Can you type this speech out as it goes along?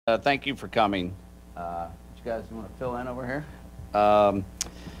Thank you for coming. You guys want to fill in over here? Um,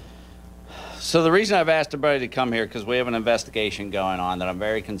 so the reason I've asked everybody to come here because we have an investigation going on that I'm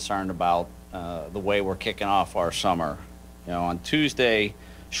very concerned about the way we're kicking off our summer. You know, on Tuesday,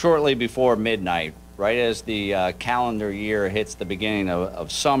 shortly before midnight, right as the calendar year hits the beginning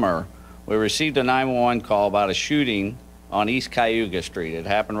of summer, we received a 911 call about a shooting on East Cayuga Street. It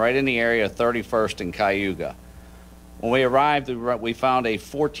happened right in the area of 31st and Cayuga. When we arrived, we found a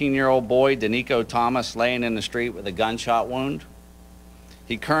 14-year-old boy, Danico Thomas, laying in the street with a gunshot wound.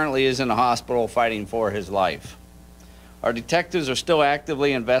 He currently is in the hospital fighting for his life. Our detectives are still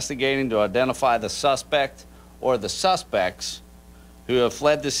actively investigating to identify the suspect or the suspects who have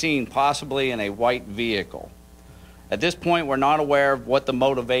fled the scene, possibly in a white vehicle. At this point, we're not aware of what the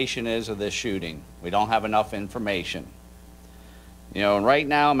motivation is of this shooting. We don't have enough information. You know, and right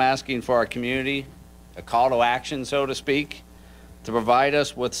now I'm asking for our community a call to action, so to speak, to provide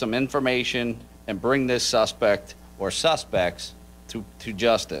us with some information and bring this suspect or suspects to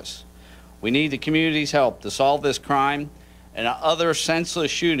justice. We need the community's help to solve this crime and other senseless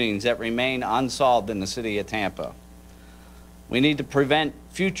shootings that remain unsolved in the city of Tampa. We need to prevent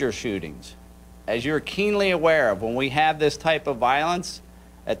future shootings. As you're keenly aware of, when we have this type of violence,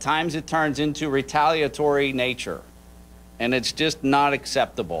 at times it turns into retaliatory nature, and it's just not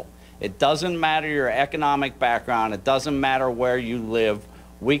acceptable. It doesn't matter your economic background. It doesn't matter where you live.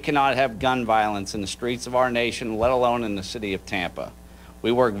 We cannot have gun violence in the streets of our nation, let alone in the city of Tampa.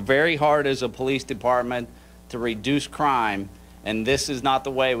 We work very hard as a police department to reduce crime, and this is not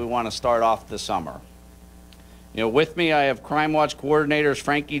the way we want to start off the summer. You know, with me, I have Crime Watch coordinators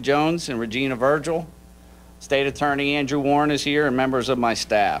Frankie Jones and Regina Virgil. State Attorney Andrew Warren is here, and members of my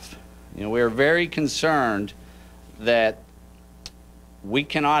staff. You know, we are very concerned that we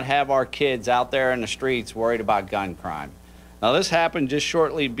cannot have our kids out there in the streets worried about gun crime. Now, this happened just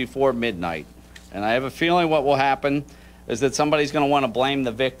shortly before midnight, and I have a feeling what will happen is that somebody's going to want to blame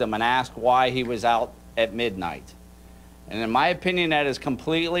the victim and ask why he was out at midnight. And in my opinion, that is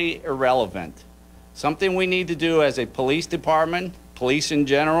completely irrelevant. Something we need to do as a police department, police in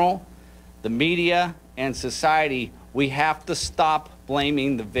general, the media, and society, we have to stop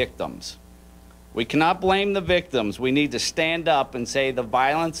blaming the victims. We cannot blame the victims. We need to stand up and say the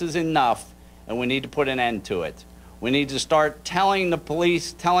violence is enough and we need to put an end to it. We need to start telling the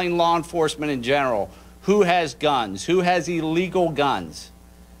police, telling law enforcement in general, who has guns, who has illegal guns.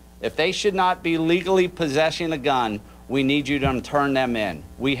 If they should not be legally possessing a gun, we need you to turn them in.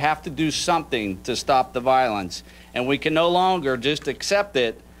 We have to do something to stop the violence, and we can no longer just accept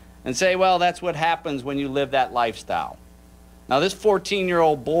it and say, well, that's what happens when you live that lifestyle. Now, this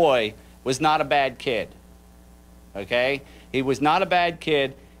 14-year-old boy was not a bad kid, okay? He was not a bad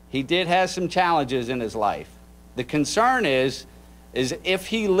kid. He did have some challenges in his life. The concern is if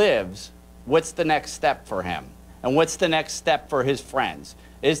he lives, what's the next step for him? And what's the next step for his friends?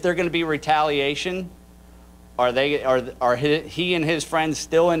 Is there going to be retaliation? Are he and his friends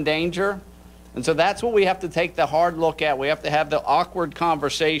still in danger? And so that's what we have to take the hard look at. We have to have the awkward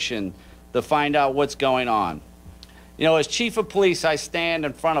conversation to find out what's going on. You know, as chief of police, I stand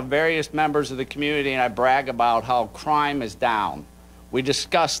in front of various members of the community and I brag about how crime is down. We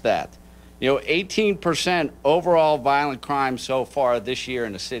discussed that. You know, 18% overall violent crime so far this year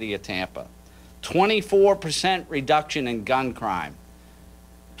in the city of Tampa. 24% reduction in gun crime.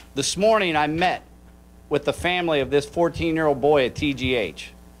 This morning I met with the family of this 14-year-old boy at TGH.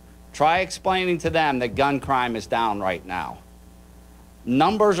 Try explaining to them that gun crime is down right now.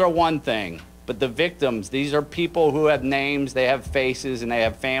 Numbers are one thing. But the victims, these are people who have names, they have faces, and they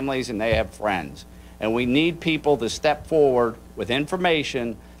have families, and they have friends. And we need people to step forward with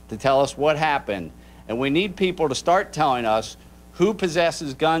information to tell us what happened. And we need people to start telling us who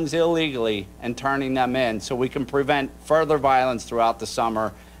possesses guns illegally and turning them in so we can prevent further violence throughout the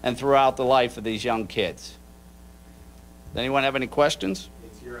summer and throughout the life of these young kids. Does anyone have any questions?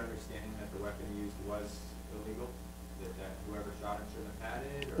 It's your understanding that the weapon used was illegal? That whoever shot him shouldn't have had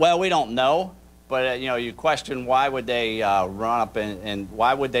it? Or? Well, we don't know. But, you know, you question why would they run up and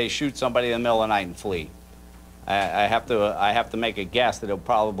why would they shoot somebody in the middle of the night and flee? I have to make a guess that it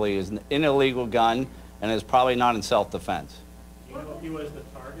probably is an illegal gun and is probably not in self-defense. Do you know if he was the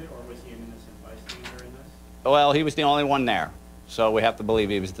target or was he an innocent bystander in this? Well, he was the only one there, so we have to believe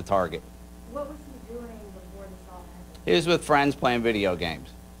he was the target. What was he doing before this all happened? He was with friends playing video games.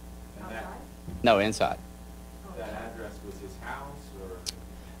 Outside? No, inside. That address was his house, or?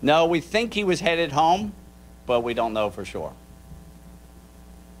 No, we think he was headed home, but we don't know for sure.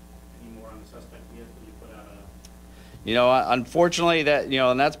 Any more on the suspect yet? Did you put out a... You know, unfortunately,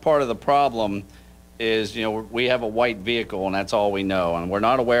 and that's part of the problem is, we have a white vehicle and that's all we know, and we're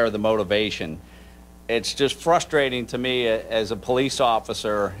not aware of the motivation. It's just frustrating to me as a police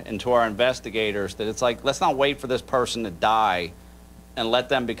officer and to our investigators that it's like, let's not wait for this person to die and let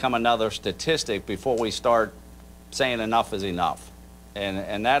them become another statistic before we start saying enough is enough.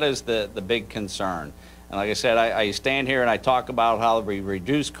 And that is the big concern. And like I said, I stand here and I talk about how we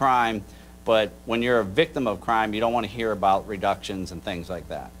reduce crime, but when you're a victim of crime, you don't want to hear about reductions and things like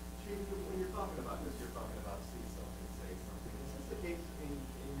that. Chief, when you're talking about this, you're talking about see something, say something. Is this the case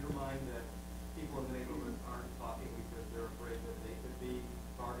in your mind that people in the neighborhood aren't talking because they're afraid that they could be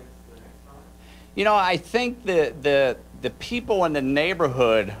targets the next time? I think the people in the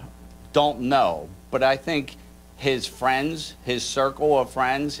neighborhood don't know, but I think his friends, his circle of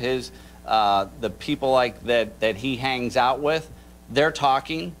friends, the people like that he hangs out with, they're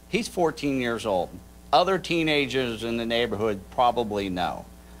talking. He's 14 years old. Other teenagers in the neighborhood probably know.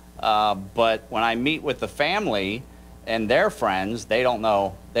 But when I meet with the family and their friends, they don't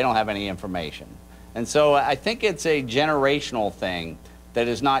know, they don't have any information. And so I think it's a generational thing that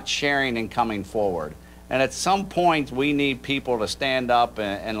is not sharing and coming forward. And at some point, we need people to stand up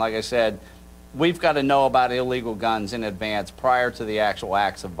and like I said, we've got to know about illegal guns in advance prior to the actual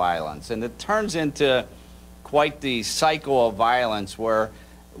acts of violence. And it turns into quite the cycle of violence where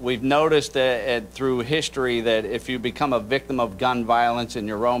we've noticed through history that if you become a victim of gun violence and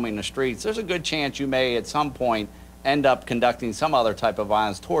you're roaming the streets, there's a good chance you may at some point end up conducting some other type of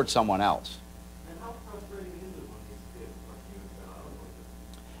violence towards someone else. And how frustrating is it when these kids like you out of work?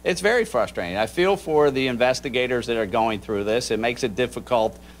 It's very frustrating. I feel for the investigators that are going through this. It makes it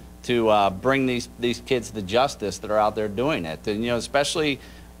difficult to bring these kids to justice that are out there doing it. And especially,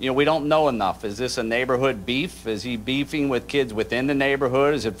 we don't know enough. Is this a neighborhood beef? Is he beefing with kids within the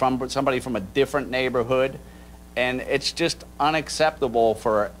neighborhood? Is it from somebody from a different neighborhood? And it's just unacceptable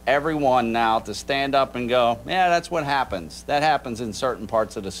for everyone now to stand up and go, yeah, that's what happens. That happens in certain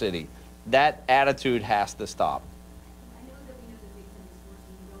parts of the city. That attitude has to stop. I know that we know the victim is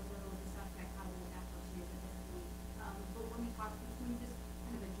working, you don't know the suspect, how old that person is at this point. But when we talk, can we just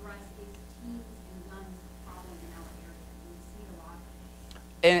kind of address is teens and guns problem in our area? We see it a lot.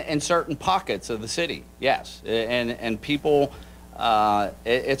 In certain pockets of the city, yes. And people,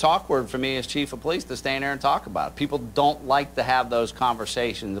 it's awkward for me as chief of police to stand there and talk about it. People don't like to have those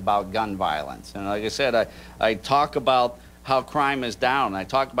conversations about gun violence. And like I said, I talk about how crime is down. I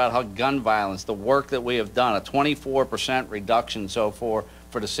talk about how gun violence, the work that we have done, a 24% reduction for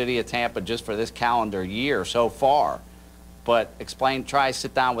the city of Tampa just for this calendar year so far. But try to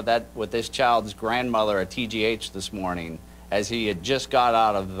sit down with this child's grandmother at TGH this morning as he had just got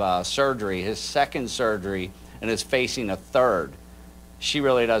out of surgery, his second surgery, and is facing a third. She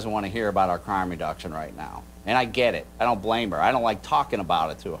really doesn't want to hear about our crime reduction right now. And I get it. I don't blame her. I don't like talking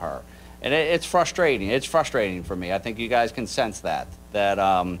about it to her. And it's frustrating. It's frustrating for me. I think you guys can sense that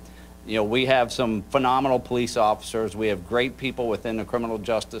we have some phenomenal police officers. We have great people within the criminal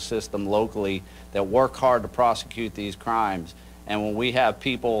justice system locally that work hard to prosecute these crimes. And when we have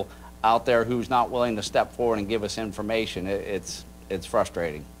people out there who's not willing to step forward and give us information, it's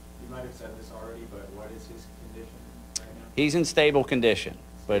frustrating. You might have said this already, but what is his condition right now? He's in stable condition,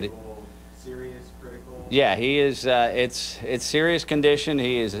 but Stable, serious, critical? yeah, he is. It's serious condition.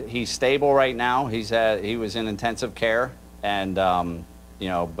 He's stable right now. He was in intensive care, and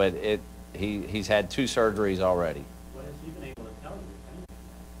but he's had 2 surgeries already. What has he been able to tell you, if anything?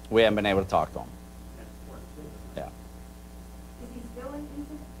 We haven't been able to talk to him. That's important too. Yeah, Is he still in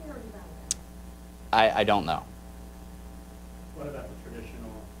intensive care or is he out? I don't know. What about the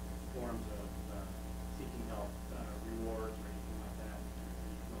traditional forms of seeking help, rewards or anything like that? Are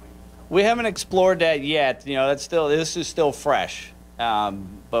you going to help? We haven't explored that yet. This is still fresh.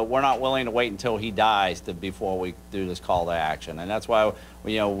 But we're not willing to wait until he dies before we do this call to action. And that's why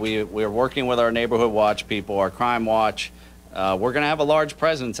we're working with our neighborhood watch people, our crime watch. We're going to have a large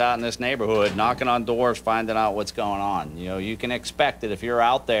presence out in this neighborhood, knocking on doors, finding out what's going on. You can expect that if you're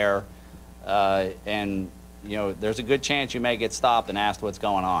out there and there's a good chance you may get stopped and asked what's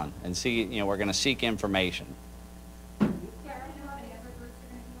going on. And we're going to seek information. Yeah, do you know any other groups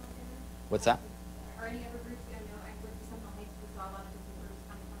are going to be out there? What's that? Are any other groups going to know? I worked with some of the high school, saw a lot of different groups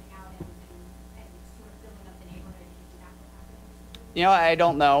coming out and sort of filling up the neighborhood. Is that what's happening? I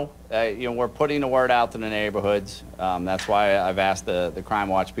don't know. We're putting the word out to the neighborhoods. That's why I've asked the Crime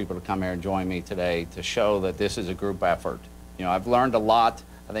Watch people to come here and join me today to show that this is a group effort. I've learned a lot.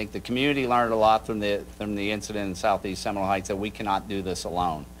 I think the community learned a lot from the incident in Southeast Seminole Heights that we cannot do this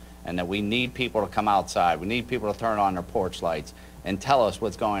alone, and that we need people to come outside. We need people to turn on their porch lights and tell us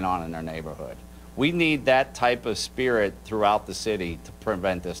what's going on in their neighborhood. We need that type of spirit throughout the city to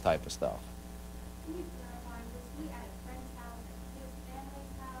prevent this type of stuff. Can you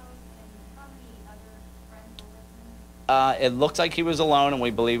It looks like he was alone, and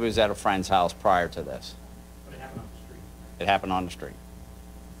we believe he was at a friend's house prior to this. But it happened on the street. It happened on the street.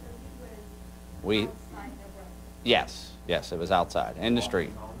 So he We, was outside the residence. yes, it was outside, in the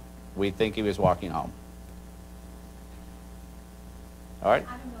street. We think he was walking home. All right?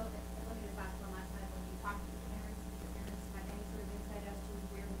 I don't know, let me just ask one last time, when you talked to the parents, did your parents have any sort of insight as to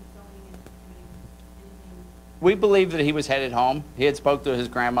where he was going and, I mean, anything? We believe that he was headed home. He had spoke to his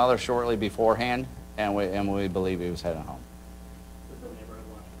grandmother shortly beforehand, and we believe he was headed home. Does the neighborhood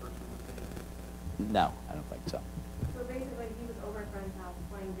watch the person was taken? No, I don't think so. So basically, he was over at a friend's house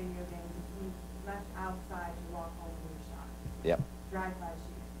playing video games, he left outside to walk home when he was shot. Yep. Drive-by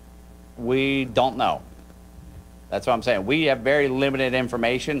shooting. We don't know. That's what I'm saying. We have very limited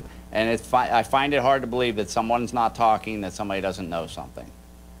information, and I find it hard to believe that someone's not talking, that somebody doesn't know something.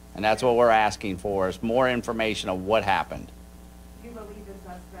 And that's what we're asking for, is more information of what happened. Do you believe the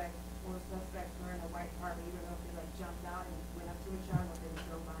suspect or suspects were in a white car, but you don't know if they like jumped out and went up to each other or if they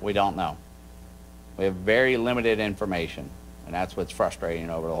drove by? We don't know. We have very limited information, and that's what's frustrating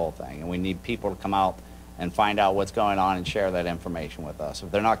over the whole thing. And we need people to come out and find out what's going on and share that information with us.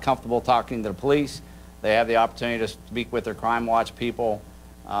 If they're not comfortable talking to the police, they have the opportunity to speak with their Crime Watch people,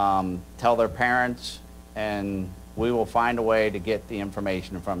 tell their parents, and we will find a way to get the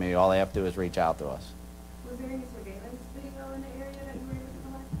information from you. All they have to do is reach out to us. Was there any surveillance video in the area that you were able to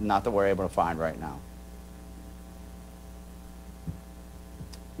collect? Not that we're able to find right now.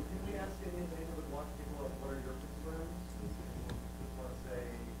 Can we ask any of the neighborhood watch people, what are your concerns? Just want to say,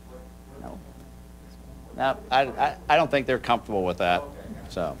 what? No, I don't think they're comfortable with that. Okay.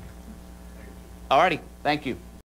 So, all righty, thank you.